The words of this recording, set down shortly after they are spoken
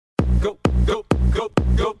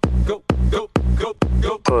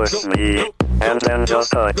Push me, and then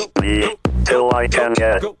just touch me, till I can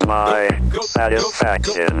get my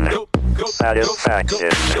satisfaction. Satisfaction.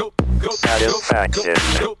 Satisfaction.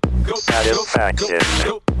 Satisfaction.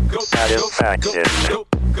 Satisfaction.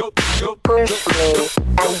 Push me,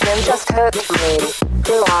 and then just hurt me,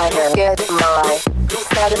 till I can get my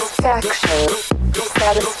satisfaction.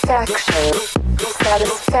 Satisfaction.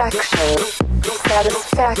 Satisfaction.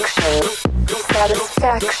 Satisfaction.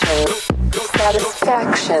 Satisfaction.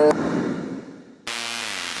 Satisfaction.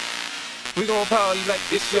 We gon' party like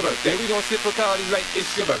it's your birthday. We gon' sip a party like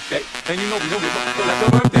it's your birthday. And you know we don't give up like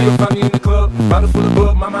your birthday. You'll find me in the club, bottle full of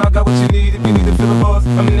bug. Mama, I got what you need if you need to fill a buzz.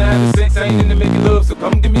 I'm in the having sex, I ain't in the making love. So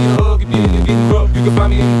come give me a hug if you're in the getting rough. You can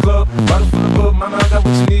find me in the club, bottle full of bug. Mama, I got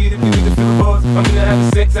what you need if you need to fill a buzz. I'm in the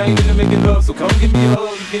having sex, I ain't in the making love. So come give me a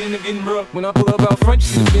hug if you're in the getting rough. When I pull up out front, you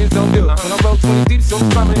see the Benz on bill. When I roll 20 deep, so I'm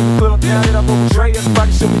climbing in the club. Now that I roll with Trey,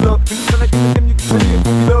 everybody show me love. When you feel like them, you can tell me if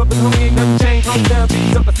you love. But homie, ain't nothing changed. Home down,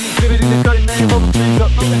 G's up. I see exhibit in the cutting, man, roll the trees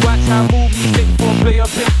up. Watch how I move, you take for a play up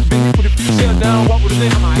here. Been here with a few shells down, walk with a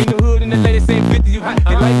limp. In the hood, and the ladies saying 50, you hot.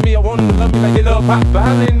 They like me, I want them to love me like they love pop. But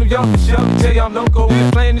holla in New York, for sure, tell you I'm loco.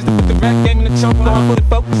 The plan is to put the rap game in the chunk. Now I'm fully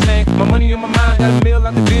focused, man. My money on my mind, got a meal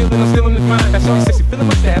out the deal, and I'm still in the grind. That's why she said she feeling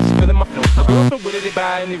my staff, she feeling my flow. My girlfriend with it, they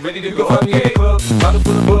buy, and they ready to go. Find me at the club, bottle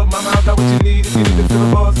full of bug. Mama, I got what you need if you need to fill a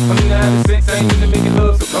buzz. I'm in the having sex, I ain't in the making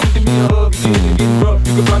love. So come give me a hug if you're in the getting rough.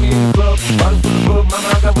 You can find me in the club, bottle full of bug. Mama,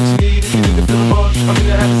 I got what you need if you need to fill a buzz. I'm in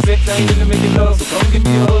the having sex, I ain't in the making love. So come give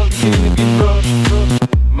me a hug if you're in the getting rough.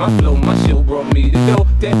 My flow, my show brought me the dough.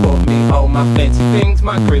 That brought me all my fancy things.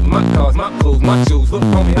 My crib, my cars, my clothes, my shoes. Look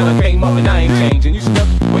on me, how I came up and I ain't changing. You stuck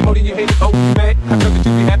way more than you hated. Oh, you mad? I heard that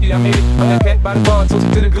you be happy I made it. I'm that cat by the bar, told you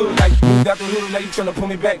to the good life. Moved out the hood, now you tryna pull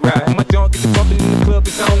me back, right? My junk get the bumping in the club,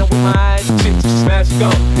 it's on with my eyes. Shit, just smash it go.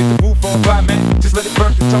 Hit the roof on fire, man. Just let it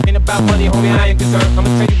burn. Talking about money, homie, I ain't concerned. I'ma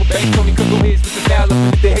tell you what bank told me, cause go ahead, switch the style up.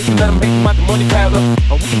 And if they hate you, let them hate you, about the money pile up.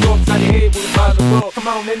 Or we can go upside your head with a bottle of bug. Come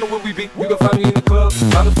on, they know where we be. You gon' find me in the club,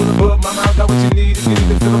 bottle full of bug. Mama, I got what you need if you need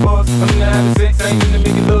to fill a buzz. I'm in the having sex, I ain't in the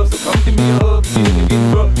making love. So come give me a hug if you need to get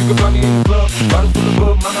rough. You can find me in the club, bottle full of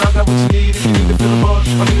bug. Mama, I got what you need if you need to fill a buzz.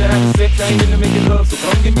 I'm in the having sex, I ain't in the making love. So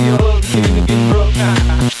come give me a hug if you need to get rough.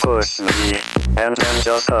 Push me, and then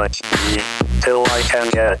just touch me, till I can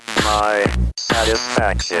get my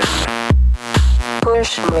satisfaction.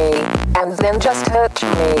 Push me, and then just hurt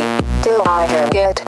me, till I can get